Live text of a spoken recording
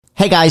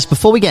Hey guys,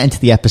 before we get into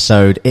the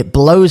episode, it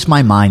blows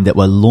my mind that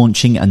we're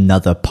launching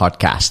another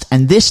podcast.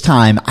 And this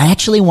time, I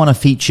actually want to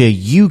feature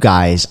you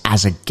guys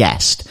as a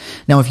guest.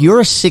 Now, if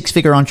you're a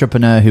six-figure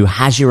entrepreneur who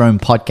has your own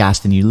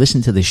podcast and you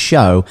listen to this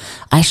show,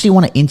 I actually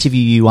want to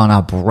interview you on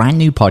our brand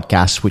new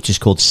podcast, which is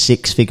called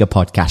Six Figure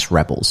Podcast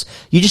Rebels.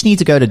 You just need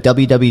to go to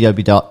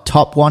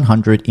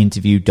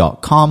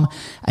www.top100interview.com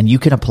and you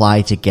can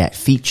apply to get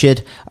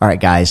featured. All right,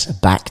 guys,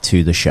 back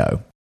to the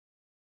show.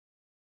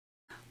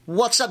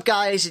 What's up,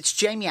 guys? It's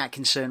Jamie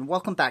Atkinson.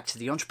 Welcome back to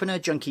the Entrepreneur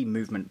Junkie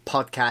Movement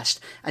podcast.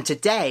 And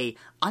today,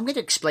 I'm going to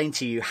explain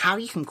to you how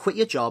you can quit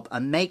your job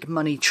and make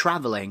money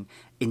traveling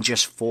in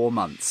just 4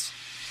 months.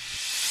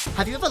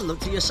 Have you ever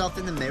looked at yourself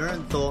in the mirror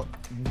and thought,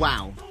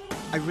 wow,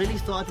 I really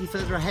thought I'd be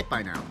further ahead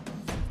by now?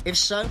 If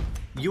so,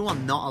 you are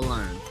not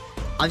alone.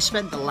 I've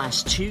spent the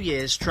last 2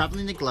 years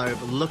traveling the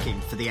globe looking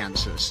for the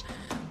answers.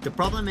 The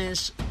problem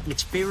is,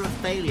 it's fear of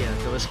failure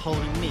that was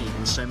holding me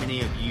and so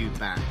many of you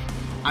back.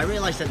 I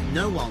realized that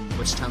no one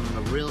was telling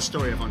a real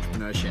story of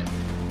entrepreneurship.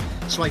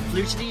 So I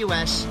flew to the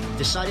US,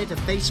 decided to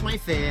face my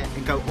fear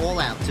and go all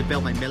out to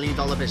build my $1 million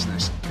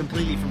business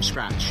completely from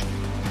scratch.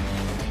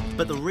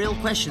 But the real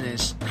question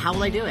is, how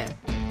will I do it?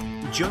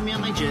 Join me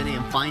on my journey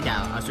and find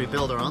out as we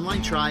build our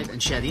online tribe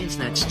and share the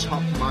internet's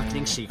top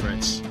marketing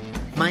secrets.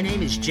 My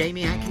name is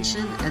Jamie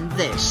Atkinson and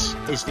this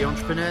is the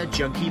Entrepreneur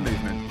Junkie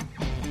Movement.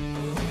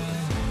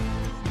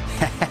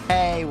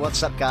 Hey,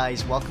 what's up,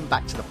 guys? Welcome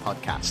back to the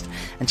podcast.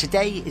 And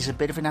today is a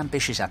bit of an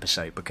ambitious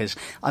episode because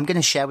I'm going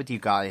to share with you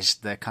guys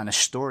the kind of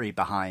story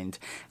behind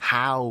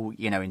how,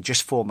 in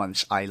just 4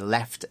 months, I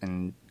left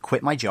and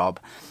quit my job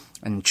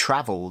and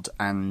traveled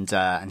and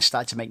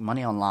started to make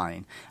money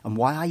online, and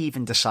why I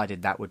even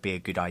decided that would be a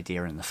good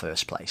idea in the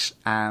first place.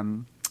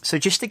 So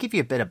just to give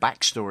you a bit of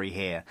backstory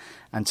here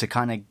and to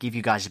kind of give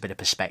you guys a bit of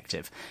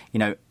perspective,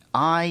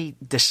 I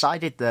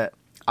decided that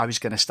I was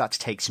going to start to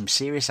take some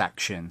serious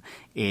action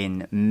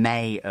in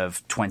May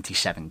of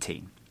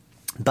 2017.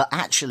 But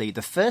actually,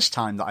 the first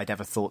time that I'd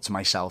ever thought to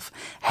myself,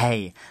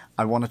 hey,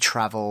 I want to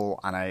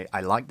travel and I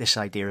like this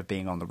idea of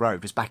being on the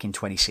road was back in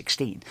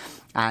 2016.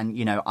 And,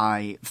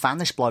 I found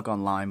this blog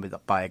online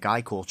by a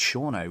guy called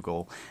Sean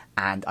Ogle,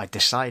 and I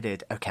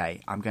decided,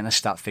 okay, I'm going to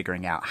start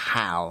figuring out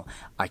how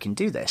I can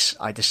do this.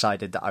 I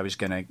decided that I was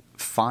going to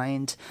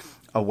find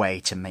a way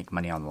to make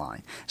money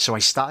online. So I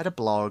started a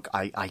blog.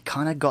 I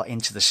kind of got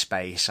into the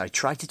space. I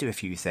tried to do a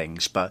few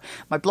things, but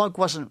my blog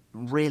wasn't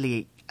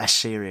really a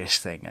serious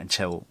thing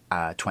until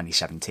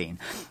 2017.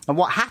 And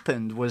what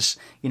happened was,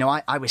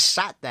 I was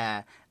sat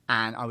there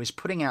and I was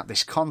putting out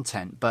this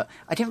content, but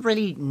I didn't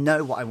really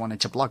know what I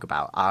wanted to blog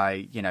about.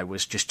 I,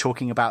 was just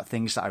talking about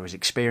things that I was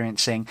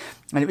experiencing.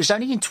 And it was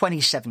only in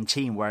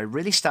 2017 where I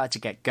really started to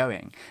get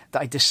going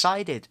that I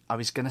decided I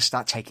was going to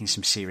start taking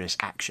some serious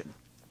action.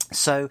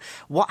 So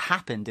what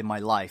happened in my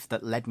life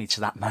that led me to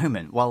that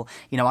moment? Well,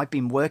 I've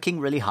been working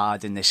really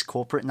hard in this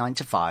corporate 9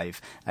 to 5.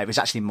 It was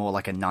actually more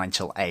like a 9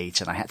 till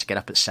 8, and I had to get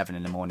up at 7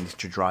 in the morning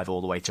to drive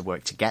all the way to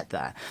work to get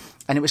there.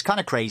 And it was kind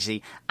of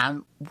crazy.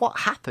 And what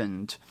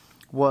happened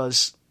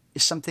was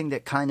something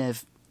that kind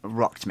of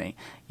rocked me.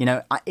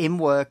 In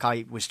work,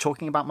 I was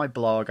talking about my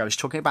blog. I was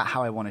talking about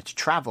how I wanted to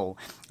travel,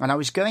 and I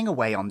was going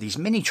away on these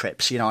mini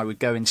trips. I would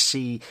go and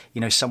see,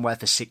 somewhere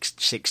for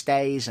six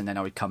days, and then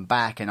I would come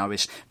back, and I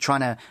was trying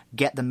to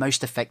get the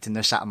most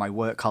effectiveness out of my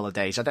work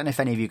holidays. I don't know if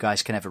any of you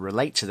guys can ever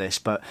relate to this,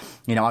 but,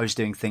 I was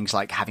doing things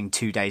like having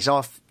 2 days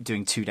off,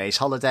 doing 2 days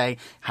holiday,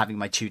 having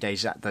my 2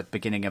 days at the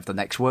beginning of the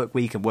next work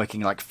week, and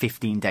working like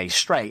 15 days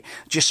straight,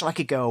 just so I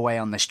could go away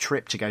on this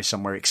trip to go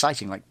somewhere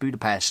exciting like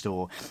Budapest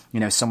or,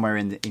 somewhere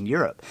in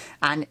Europe.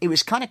 And it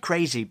was kind of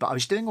crazy, but I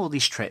was doing all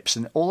these trips,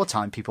 and all the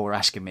time people were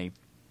asking me,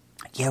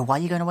 yeah, why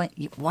are you going away?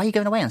 Why are you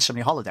going away on so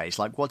many holidays?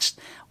 Like, what's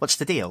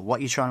the deal? What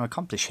are you trying to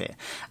accomplish here?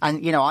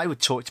 And, I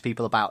would talk to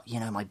people about,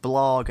 my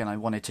blog, and I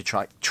wanted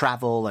to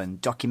travel and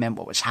document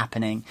what was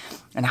happening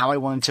and how I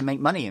wanted to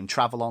make money and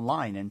travel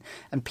online.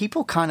 And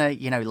people kind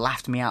of,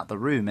 laughed me out the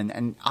room.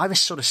 And I was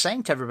sort of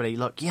saying to everybody,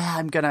 look, yeah,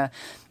 I'm going to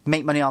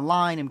make money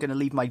online. I'm going to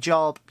leave my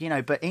job,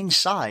 but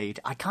inside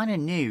I kind of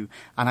knew,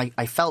 and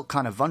I felt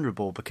kind of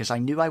vulnerable because I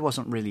knew I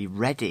wasn't really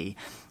ready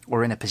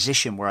or in a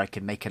position where I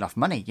could make enough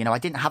money. I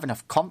didn't have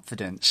enough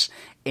confidence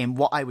in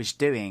what I was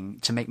doing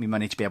to make me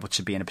money to be able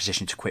to be in a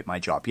position to quit my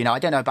job. I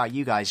don't know about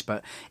you guys,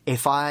 but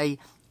if I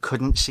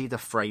couldn't see the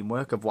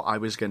framework of what I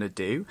was going to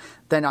do,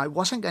 then I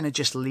wasn't going to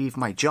just leave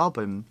my job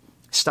and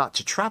start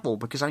to travel,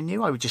 because I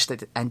knew I would just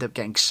end up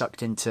getting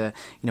sucked into,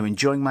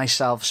 enjoying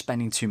myself,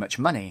 spending too much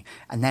money,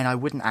 and then I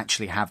wouldn't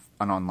actually have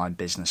an online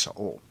business at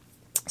all.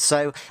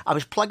 So I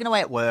was plugging away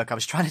at work. I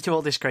was trying to do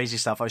all this crazy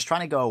stuff. I was trying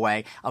to go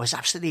away. I was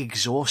absolutely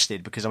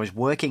exhausted because I was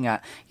working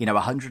at,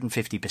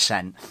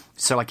 150%.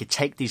 So I could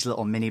take these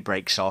little mini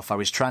breaks off. I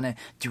was trying to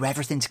do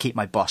everything to keep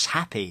my boss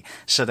happy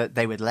so that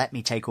they would let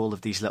me take all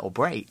of these little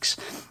breaks.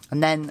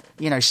 And then,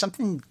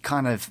 something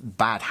kind of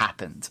bad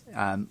happened.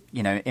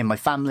 In my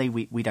family,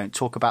 we don't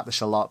talk about this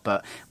a lot,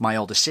 but my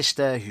older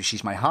sister,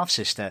 she's my half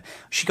sister,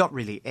 she got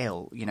really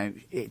ill.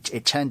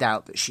 It turned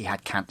out that she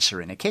had cancer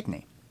in her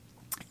kidney.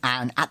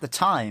 And at the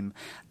time,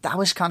 that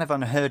was kind of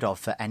unheard of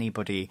for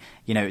anybody,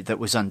 that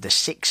was under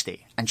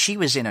 60. And she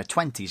was in her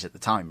 20s at the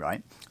time,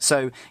 right?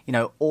 So,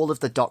 all of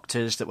the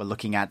doctors that were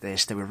looking at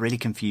this, they were really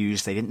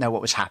confused. They didn't know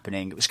what was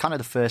happening. It was kind of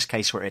the first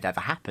case where it had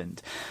ever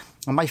happened.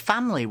 And my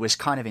family was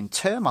kind of in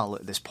turmoil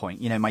at this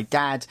point. My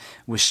dad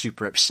was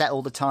super upset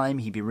all the time.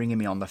 He'd be ringing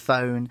me on the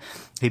phone.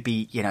 He'd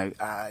be,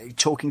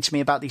 talking to me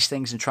about these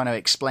things and trying to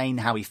explain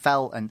how he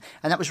felt. And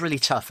that was really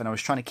tough. And I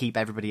was trying to keep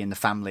everybody in the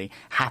family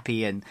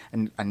happy and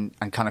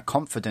kind of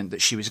confident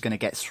that she was going to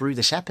get through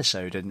this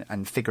episode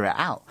and figure it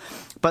out.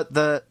 But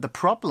the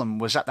problem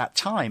was at that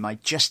time,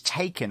 I'd just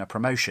taken a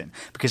promotion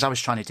because I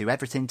was trying to do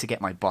everything to get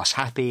my boss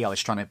happy. I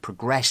was trying to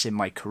progress in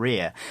my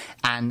career.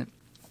 And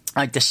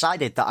I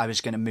decided that I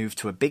was going to move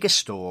to a bigger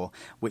store,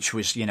 which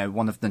was,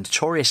 one of the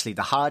notoriously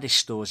the hardest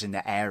stores in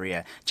the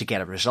area to get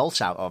a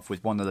result out of,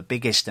 with one of the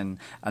biggest and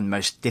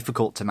most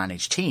difficult to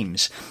manage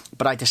teams.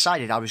 But I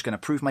decided I was going to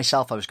prove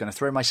myself. I was going to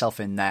throw myself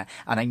in there.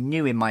 And I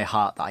knew in my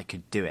heart that I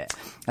could do it.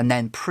 And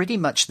then pretty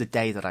much the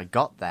day that I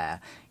got there,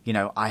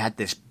 I had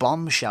this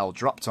bombshell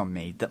dropped on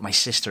me that my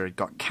sister had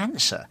got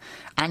cancer.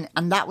 And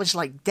that was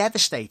like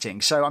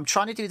devastating. So I'm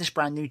trying to do this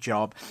brand new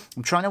job.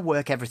 I'm trying to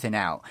work everything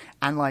out.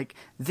 And like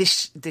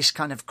this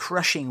kind of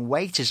crushing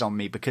weight is on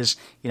me because,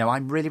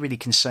 I'm really, really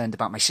concerned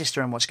about my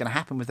sister and what's going to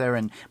happen with her,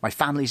 and my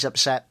family's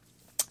upset.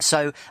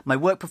 So my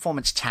work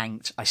performance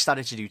tanked. I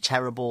started to do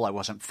terrible. I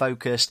wasn't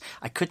focused.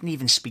 I couldn't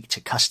even speak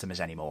to customers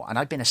anymore. And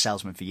I'd been a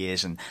salesman for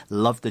years and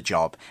loved the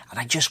job. And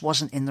I just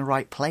wasn't in the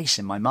right place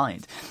in my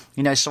mind.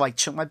 So I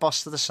took my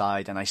boss to the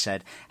side and I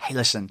said, hey,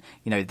 listen,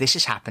 this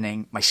is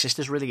happening. My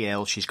sister's really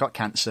ill. She's got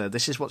cancer.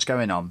 This is what's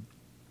going on.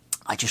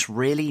 I just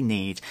really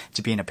need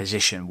to be in a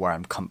position where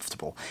I'm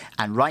comfortable.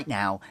 And right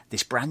now,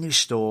 this brand new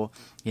store,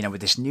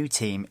 with this new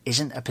team,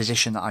 isn't a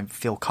position that I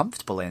feel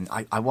comfortable in.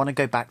 I want to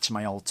go back to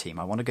my old team.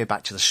 I want to go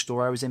back to the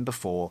store I was in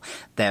before.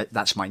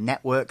 That's my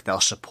network.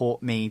 They'll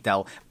support me.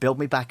 They'll build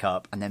me back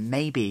up. And then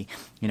maybe,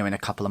 in a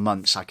couple of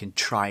months, I can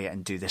try it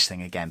and do this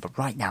thing again. But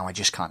right now, I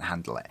just can't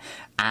handle it.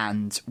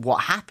 And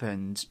what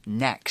happened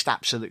next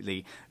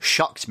absolutely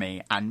shocked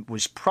me and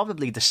was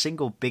probably the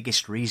single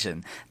biggest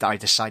reason that I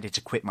decided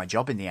to quit my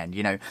job in the end.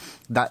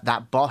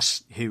 That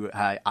boss who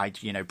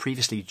I'd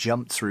previously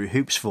jumped through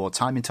hoops for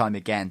time and time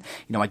again.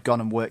 I'd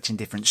gone and worked in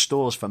different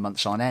stores for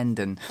months on end,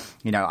 and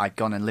I'd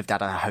gone and lived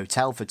at a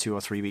hotel for 2 or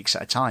 3 weeks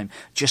at a time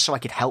just so I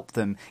could help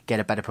them get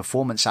a better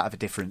performance out of a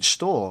different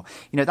store.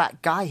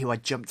 That guy who I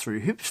jumped through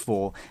hoops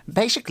for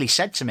basically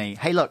said to me,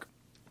 hey, look,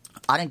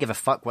 I don't give a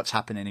fuck what's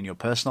happening in your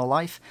personal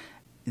life.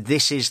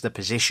 This is the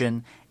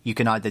position. You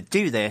can either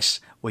do this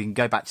or you can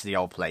go back to the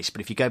old place.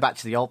 But if you go back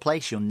to the old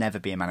place, you'll never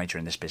be a manager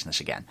in this business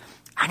again.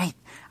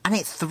 And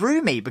it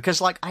threw me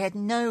because I had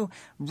no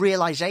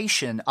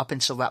realization up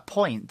until that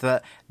point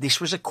that this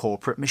was a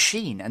corporate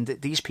machine and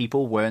that these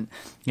people weren't,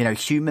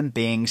 human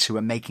beings who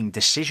were making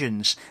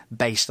decisions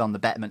based on the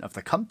betterment of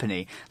the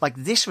company.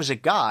 This was a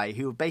guy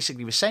who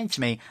basically was saying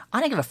to me, I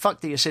don't give a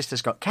fuck that your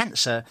sister's got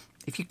cancer.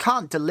 If you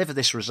can't deliver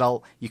this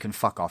result, you can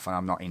fuck off and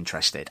I'm not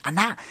interested. And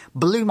that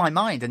blew my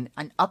mind.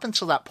 And up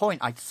until that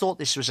point, I thought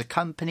this was a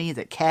company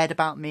that cared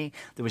about me,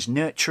 that was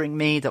nurturing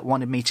me, that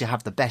wanted me to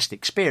have the best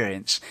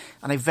experience.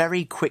 And I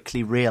very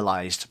quickly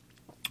realized,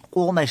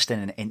 almost in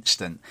an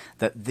instant,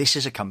 that this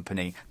is a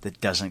company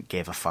that doesn't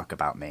give a fuck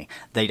about me.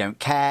 They don't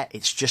care.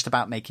 It's just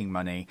about making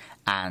money,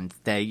 and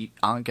they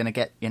aren't going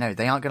to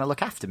they aren't going to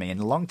look after me in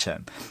the long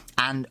term.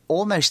 And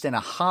almost in a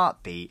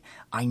heartbeat,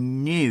 I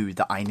knew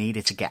that I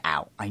needed to get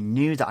out. I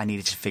knew that I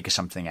needed to figure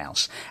something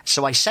else.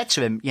 So I said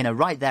to him,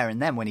 right there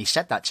and then when he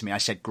said that to me, I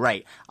said,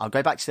 great, I'll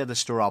go back to the other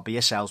store. I'll be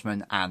a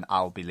salesman and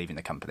I'll be leaving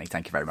the company.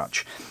 Thank you very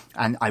much.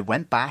 And I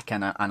went back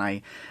and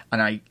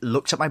I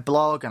looked at my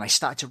blog and I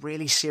started to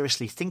really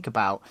seriously think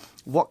about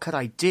what could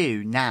I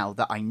do now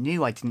that I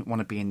knew I didn't want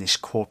to be in this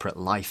corporate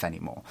life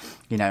anymore,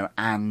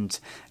 and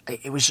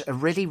it was a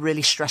really,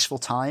 really stressful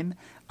time.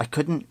 I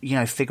couldn't,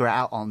 figure it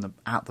out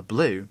out the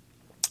blue.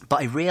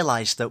 But I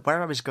realized that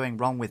where I was going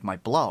wrong with my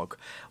blog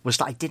was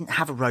that I didn't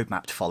have a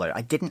roadmap to follow.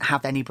 I didn't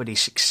have anybody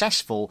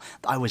successful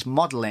that I was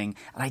modeling,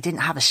 and I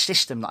didn't have a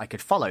system that I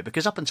could follow,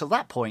 because up until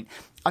that point,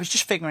 I was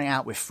just figuring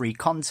out with free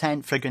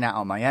content, figuring out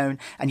on my own.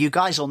 And you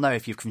guys all know,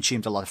 if you've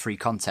consumed a lot of free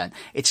content,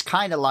 it's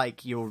kind of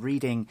like you're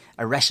reading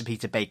a recipe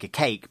to bake a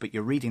cake, but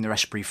you're reading the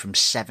recipe from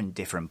 7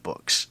 different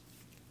books.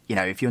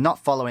 If you're not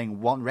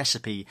following one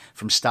recipe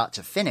from start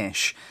to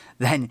finish,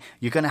 then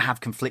you're going to have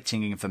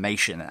conflicting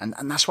information.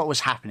 And that's what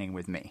was happening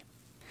with me.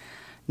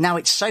 Now,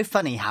 it's so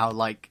funny how,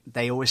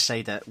 they always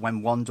say that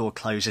when one door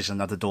closes,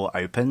 another door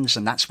opens.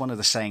 And that's one of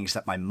the sayings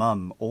that my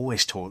mum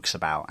always talks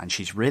about. And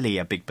she's really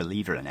a big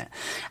believer in it.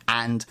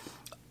 And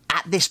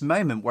at this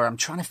moment where I'm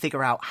trying to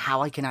figure out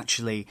how I can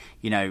actually,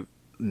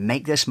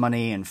 make this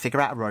money and figure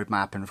out a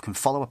roadmap and can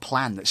follow a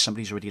plan that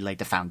somebody's already laid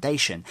the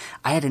foundation,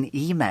 I had an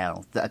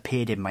email that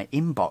appeared in my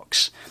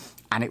inbox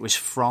And it was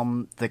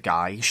from the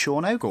guy,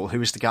 Sean Ogle, who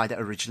was the guy that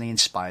originally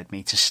inspired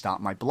me to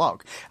start my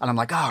blog. And I'm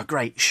like, oh,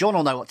 great. Sean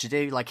will know what to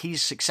do. Like,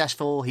 he's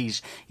successful.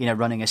 He's,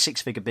 running a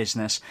 6-figure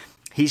business.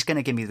 He's going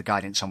to give me the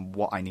guidance on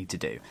what I need to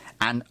do.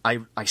 And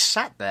I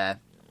sat there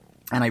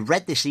and I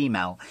read this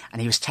email,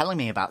 and he was telling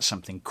me about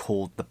something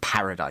called the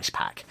Paradise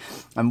Pack.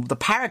 And the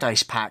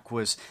Paradise Pack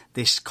was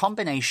this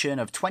combination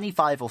of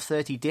 25 or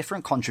 30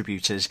 different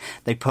contributors.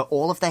 They put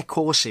all of their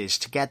courses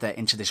together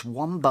into this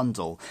one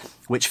bundle,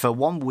 which for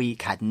 1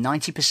 week had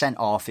 90%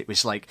 off. It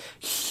was like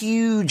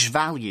huge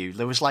value.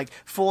 There was like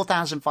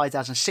 $4,000,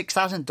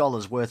 $5,000,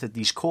 $6,000 worth of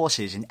these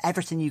courses in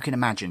everything you can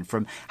imagine,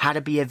 from how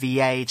to be a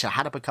VA to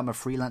how to become a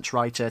freelance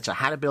writer to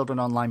how to build an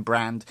online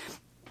brand,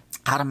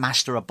 how to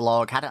master a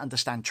blog, how to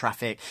understand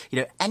traffic,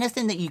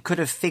 anything that you could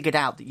have figured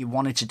out that you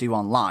wanted to do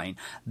online,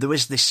 there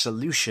was this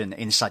solution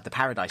inside the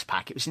Paradise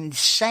Pack. It was an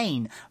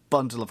insane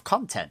bundle of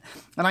content.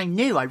 And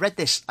I read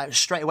this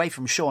straight away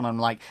from Sean. I'm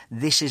like,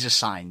 this is a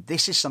sign.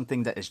 This is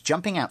something that is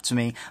jumping out to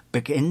me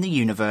in the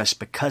universe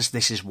because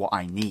this is what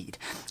I need.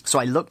 So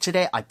I looked at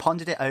it, I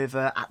pondered it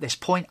over. At this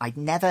point, I'd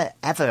never,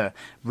 ever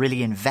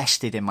really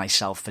invested in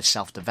myself for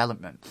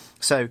self-development.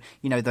 So,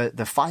 the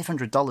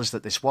 $500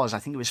 that this was, I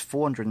think it was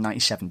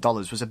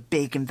 $497, was a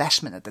big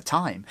investment at the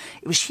time.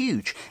 It was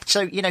huge.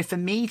 So, for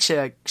me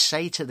to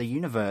say to the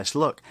universe,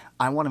 look,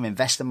 I want to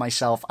invest in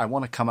myself. I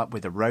want to come up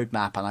with a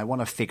roadmap, and I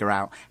want to figure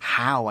out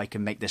how I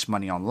can make this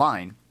money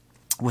online,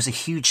 was a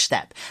huge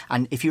step.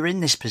 And if you're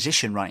in this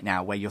position right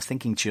now where you're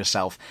thinking to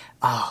yourself,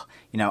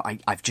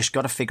 I've just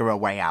got to figure a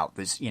way out.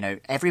 There's,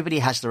 everybody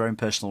has their own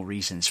personal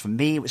reasons. For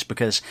me, it was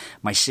because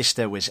my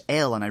sister was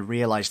ill and I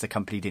realized the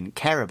company didn't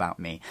care about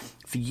me.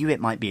 For you,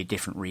 it might be a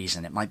different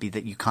reason. It might be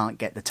that you can't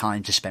get the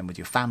time to spend with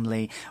your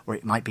family, or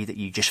it might be that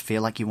you just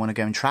feel like you want to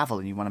go and travel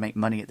and you want to make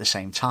money at the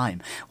same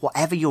time.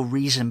 Whatever your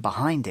reason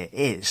behind it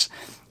is,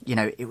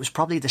 it was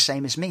probably the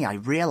same as me. I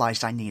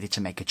realized I needed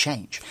to make a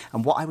change.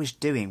 And what I was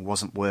doing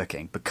wasn't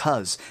working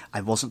because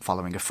I wasn't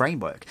following a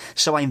framework.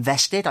 So I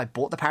invested. I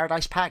bought the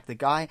Paradise Pack. The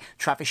guy,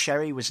 Travis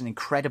Sherry, was an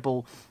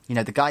incredible,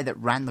 the guy that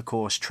ran the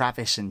course,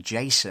 Travis and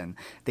Jason,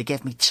 they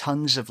gave me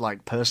tons of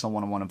personal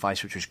one-on-one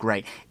advice, which was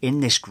great.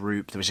 In this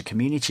group, there was a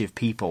community of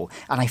people,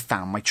 and I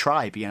found my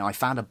tribe. I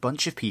found a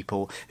bunch of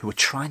people who were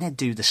trying to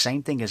do the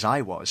same thing as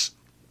I was.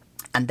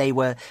 And they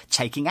were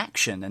taking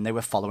action and they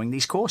were following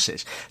these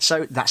courses.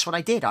 So that's what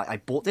I did.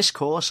 I bought this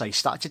course. I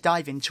started to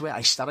dive into it.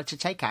 I started to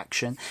take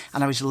action,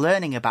 and I was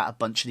learning about a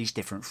bunch of these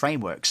different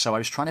frameworks. So I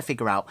was trying to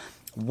figure out,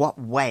 what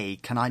way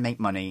can I make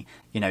money,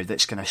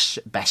 that's going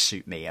to best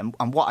suit me? And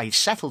what I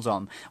settled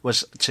on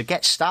was, to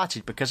get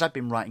started, because I've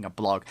been writing a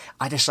blog,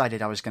 I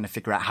decided I was going to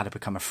figure out how to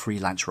become a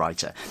freelance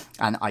writer.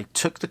 And I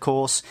took the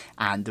course,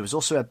 and there was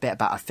also a bit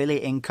about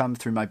affiliate income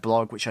through my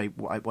blog, which I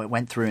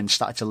went through and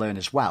started to learn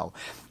as well.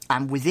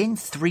 And within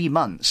 3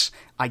 months,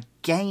 I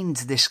gained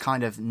this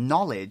kind of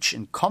knowledge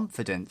and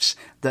confidence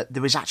that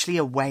there was actually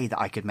a way that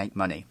I could make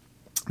money.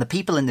 The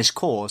people in this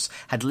course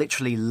had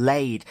literally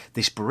laid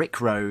this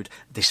brick road,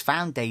 this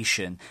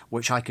foundation,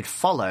 which I could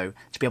follow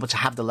to be able to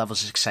have the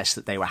levels of success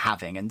that they were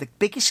having. And the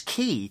biggest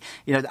key,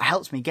 that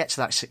helped me get to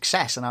that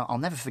success, and I'll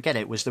never forget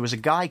it, was there was a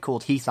guy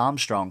called Heath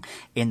Armstrong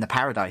in the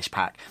Paradise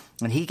Pack.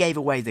 And he gave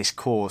away this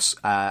course,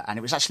 and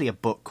it was actually a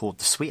book called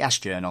The Sweet Ass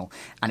Journal.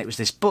 And it was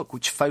this book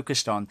which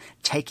focused on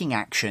taking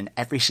action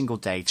every single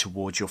day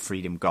towards your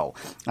freedom goal.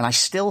 And I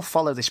still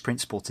follow this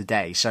principle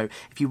today. So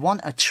if you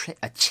want a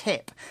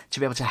tip to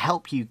be able to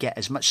help you get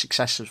as much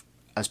success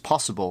as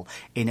possible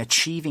in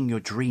achieving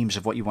your dreams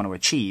of what you want to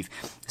achieve,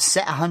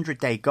 set a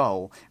 100-day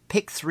goal,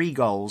 pick 3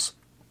 goals,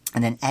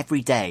 and then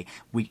every day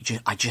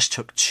I just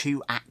took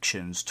 2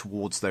 actions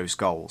towards those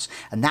goals.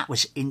 And that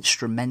was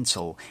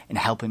instrumental in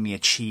helping me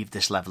achieve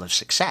this level of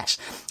success.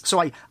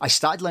 So I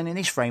started learning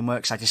these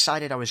frameworks. I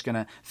decided I was going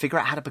to figure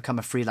out how to become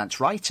a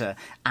freelance writer.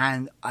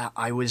 And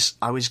I was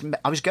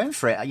going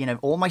for it.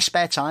 All my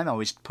spare time I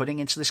was putting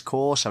into this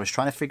course. I was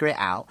trying to figure it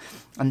out.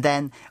 And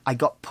then I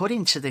got put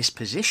into this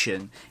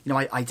position.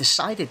 I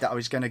decided that I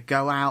was going to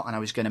go out and I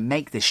was going to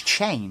make this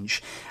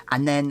change.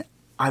 And then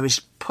I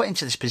was put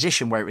into this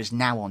position where it was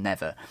now or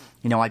never.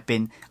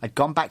 I'd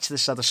gone back to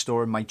this other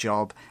store in my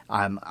job.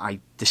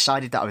 I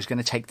decided that I was going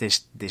to take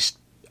this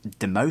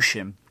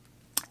demotion,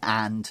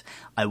 and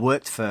I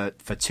worked for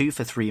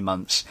 3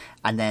 months.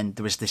 And then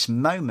there was this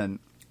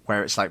moment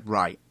where it's like,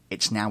 right,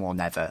 it's now or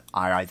never.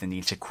 I either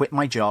need to quit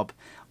my job,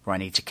 or I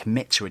need to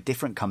commit to a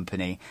different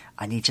company.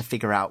 I need to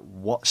figure out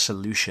what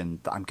solution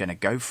that I'm going to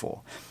go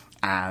for.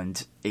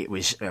 And it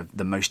was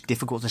the most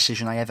difficult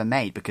decision I ever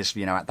made because,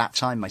 at that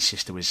time, my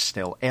sister was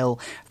still ill.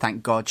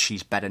 Thank God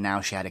she's better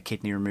now. She had a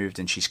kidney removed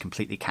and she's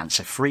completely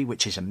cancer-free,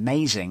 which is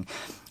amazing.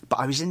 But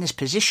I was in this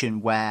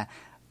position where,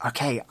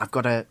 okay, I've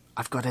got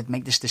to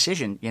make this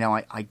decision.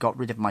 I got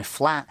rid of my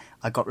flat.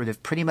 I got rid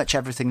of pretty much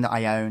everything that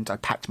I owned. I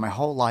packed my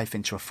whole life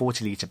into a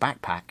 40-litre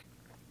backpack.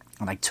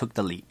 And I took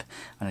the leap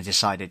and I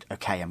decided,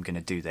 okay, I'm going to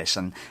do this.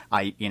 And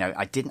I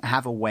didn't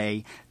have a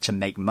way to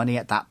make money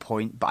at that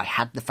point, but I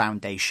had the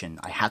foundation.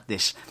 I had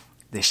this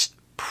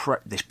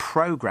this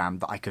program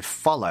that I could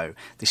follow,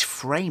 this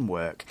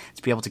framework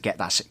to be able to get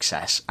that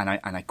success. And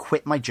I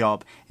quit my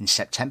job in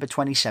September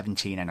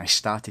 2017 and I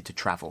started to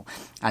travel.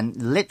 And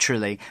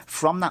literally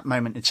from that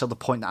moment until the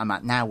point that I'm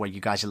at now, where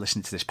you guys are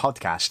listening to this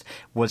podcast,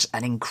 was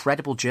an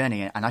incredible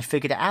journey. And I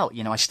figured it out.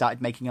 I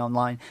started making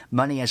online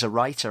money as a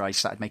writer. I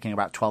started making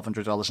about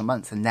 $1,200 a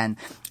month. And then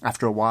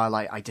after a while,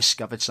 I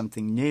discovered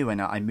something new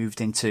and I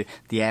moved into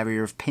the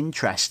area of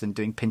Pinterest and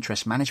doing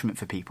Pinterest management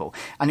for people.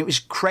 And it was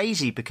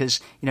crazy because,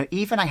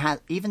 even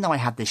though I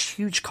had this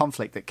huge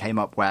conflict that came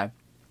up where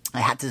I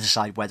had to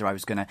decide whether I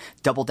was going to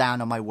double down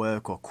on my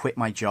work or quit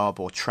my job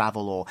or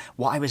travel or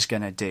what I was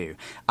going to do.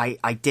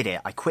 I did it.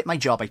 I quit my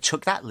job. I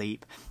took that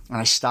leap and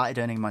I started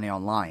earning money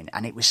online.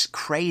 And it was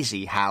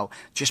crazy how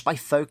just by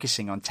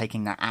focusing on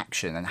taking that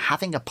action and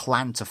having a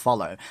plan to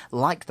follow,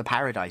 like the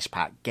Paradise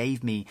Pack,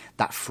 gave me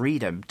that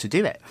freedom to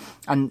do it.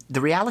 And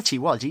the reality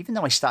was, even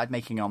though I started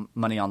making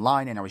money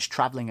online and I was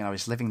traveling and I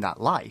was living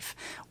that life,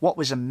 what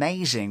was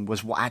amazing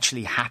was what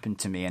actually happened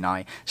to me. And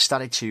I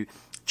started to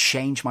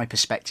change my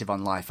perspective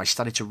on life. I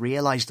started to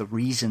realize the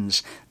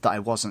reasons that I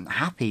wasn't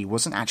happy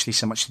wasn't actually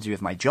so much to do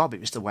with my job.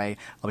 It was the way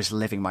I was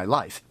living my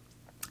life.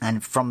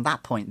 And from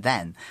that point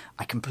then,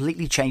 I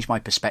completely changed my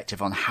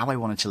perspective on how I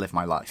wanted to live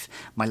my life.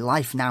 My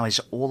life now is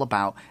all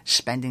about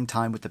spending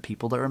time with the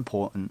people that are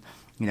important,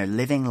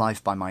 living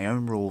life by my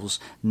own rules,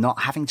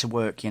 not having to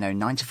work,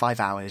 9 to 5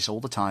 hours all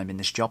the time in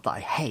this job that I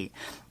hate.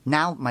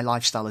 Now my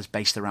lifestyle is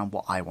based around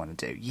what I want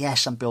to do.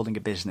 Yes, I'm building a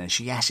business.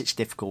 Yes, it's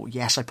difficult.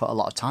 Yes, I put a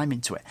lot of time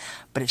into it,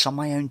 but it's on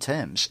my own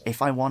terms.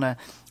 If I want to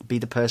be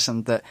the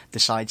person that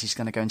decides he's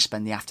going to go and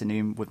spend the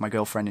afternoon with my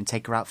girlfriend and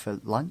take her out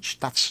for lunch,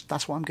 that's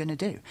what I'm going to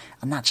do.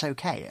 And that's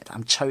okay.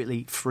 I'm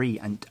totally free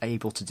and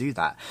able to do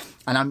that.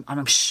 And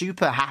I'm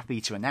super happy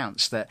to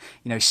announce that,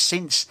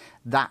 since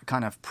that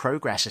kind of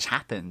progress has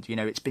happened,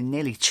 it's been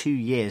nearly 2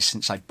 years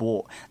since I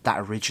bought that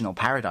original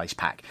Paradise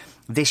Pack.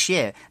 This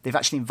year, they've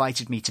actually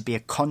invited me to be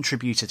a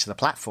contributor to the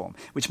platform,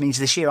 which means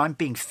this year I'm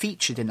being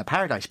featured in the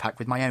Paradise Pack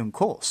with my own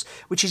course,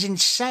 which is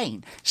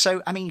insane.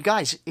 So,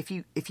 guys, if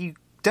you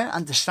don't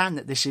understand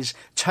that this is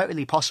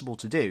totally possible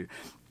to do,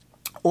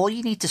 all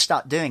you need to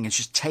start doing is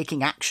just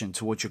taking action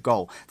towards your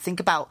goal. Think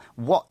about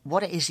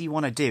what it is you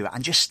want to do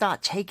and just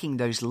start taking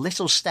those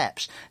little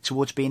steps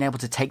towards being able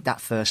to take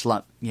that first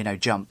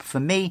jump.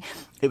 For me,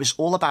 it was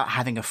all about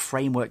having a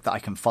framework that I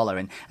can follow.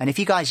 And if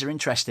you guys are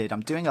interested,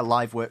 I'm doing a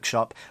live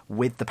workshop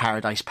with the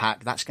Paradise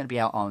Pack. That's going to be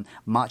out on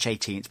March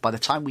 18th. By the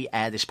time we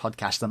air this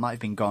podcast, that might have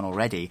been gone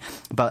already.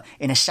 But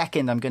in a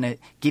second, I'm going to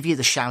give you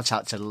the shout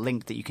out to the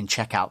link that you can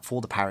check out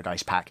for the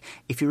Paradise Pack.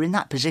 If you're in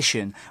that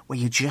position where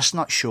you're just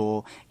not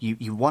sure,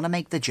 you want to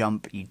make the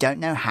jump, you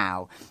don't know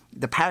how,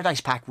 the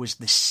Paradise Pack was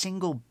the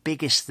single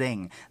biggest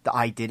thing that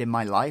I did in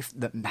my life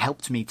that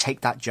helped me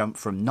take that jump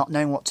from not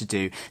knowing what to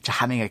do to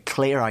having a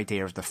clear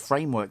idea of the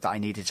framework that I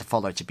needed to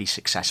follow to be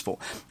successful.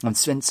 And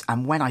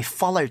when I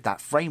followed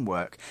that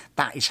framework,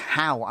 that is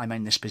how I'm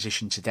in this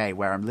position today,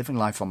 where I'm living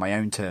life on my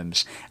own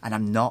terms and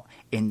I'm not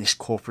in this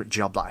corporate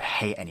job that I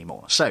hate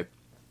anymore. So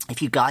if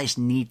you guys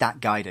need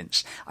that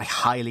guidance, I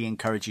highly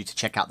encourage you to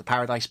check out the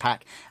Paradise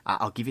Pack.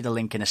 I'll give you the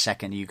link in a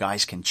second. You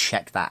guys can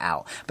check that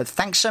out. But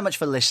thanks so much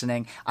for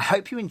listening. I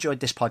hope you enjoyed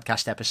this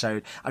podcast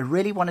episode. I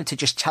really wanted to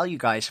just tell you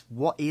guys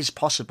what is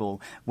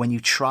possible when you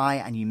try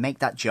and you make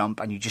that jump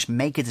and you just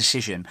make a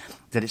decision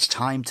that it's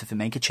time to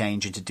make a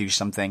change and to do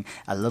something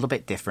a little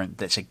bit different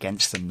that's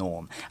against the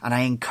norm. And I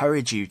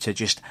encourage you to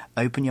just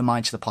open your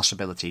mind to the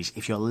possibilities.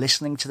 If you're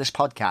listening to this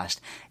podcast,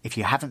 if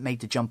you haven't made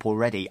the jump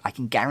already, I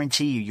can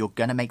guarantee you're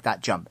going to make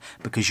that jump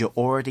because you're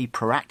already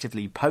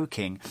proactively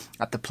poking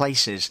at the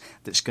places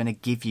that's going to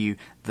give you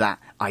that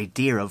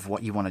idea of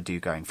what you want to do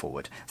going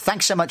forward.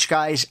 Thanks so much,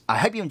 guys. I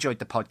hope you enjoyed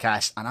the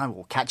podcast and I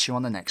will catch you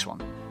on the next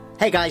one.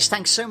 Hey guys,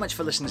 thanks so much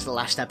for listening to the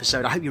last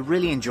episode. I hope you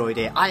really enjoyed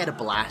it. I had a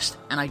blast.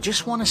 And I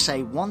just want to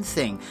say one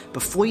thing.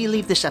 Before you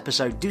leave this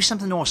episode, do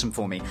something awesome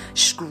for me.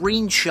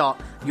 Screenshot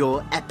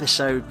your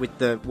episode with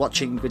the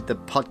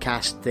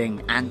podcast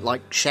thing and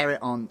share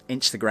it on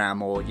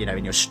Instagram or,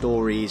 in your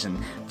stories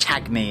and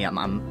tag me.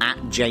 I'm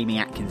at Jamie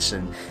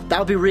Atkinson. That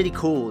would be really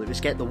cool. It was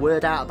get the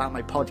word out about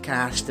my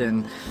podcast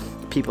and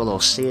people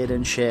will see it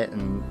and shit.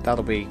 And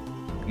that'll be,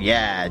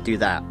 do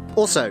that.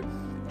 Also,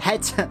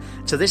 head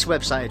to this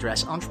website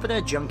address,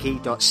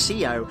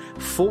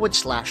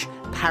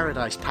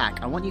 entrepreneurjunkie.co/Paradise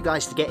Pack. I want you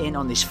guys to get in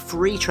on this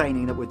free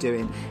training that we're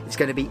doing. It's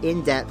going to be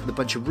in depth with a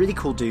bunch of really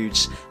cool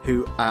dudes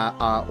who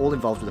are all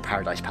involved with the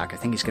Paradise Pack. I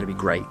think it's going to be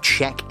great.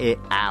 Check it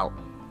out.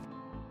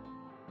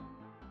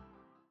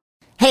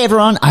 Hey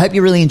everyone, I hope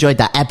you really enjoyed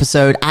that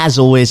episode. As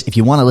always, if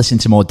you want to listen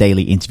to more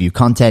daily interview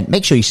content,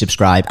 make sure you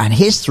subscribe. And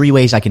here's 3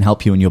 ways I can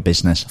help you in your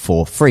business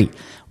for free.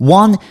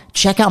 One,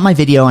 check out my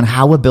video on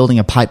how we're building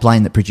a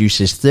pipeline that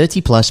produces 30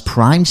 plus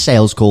prime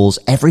sales calls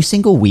every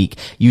single week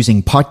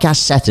using podcast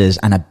setters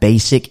and a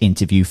basic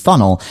interview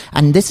funnel.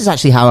 And this is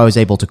actually how I was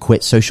able to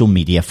quit social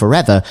media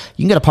forever.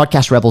 You can go to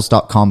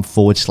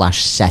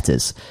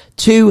podcastrebels.com/setters.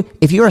 Two,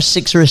 if you're a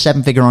 6 or a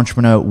 7 figure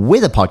entrepreneur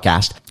with a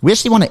podcast, we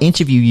actually want to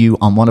interview you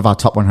on one of our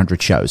top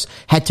 100 shows.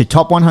 Head to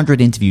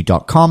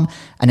top100interview.com.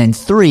 And then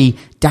 3,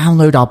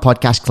 download our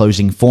podcast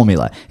closing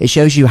formula. It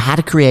shows you how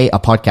to create a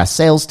podcast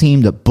sales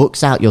team that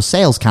books out your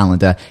sales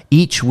calendar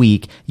each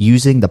week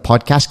using the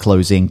podcast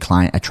closing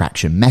client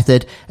attraction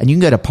method. And you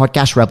can go to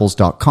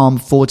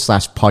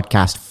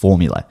podcastrebels.com/podcast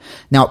formula.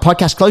 Now at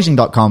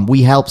podcastclosing.com,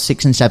 we help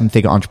 6 and 7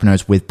 figure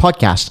entrepreneurs with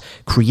podcasts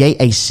create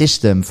a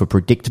system for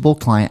predictable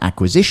client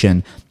acquisition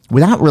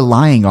without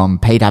relying on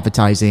paid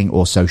advertising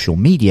or social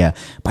media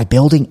by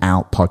building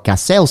out podcast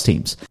sales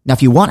teams. Now,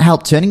 if you want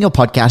help turning your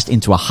podcast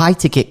into a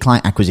high-ticket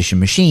client acquisition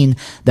machine,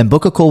 then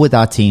book a call with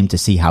our team to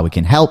see how we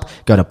can help.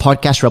 Go to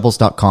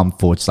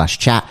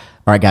podcastrebels.com/chat.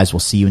 All right, guys,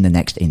 we'll see you in the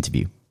next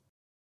interview.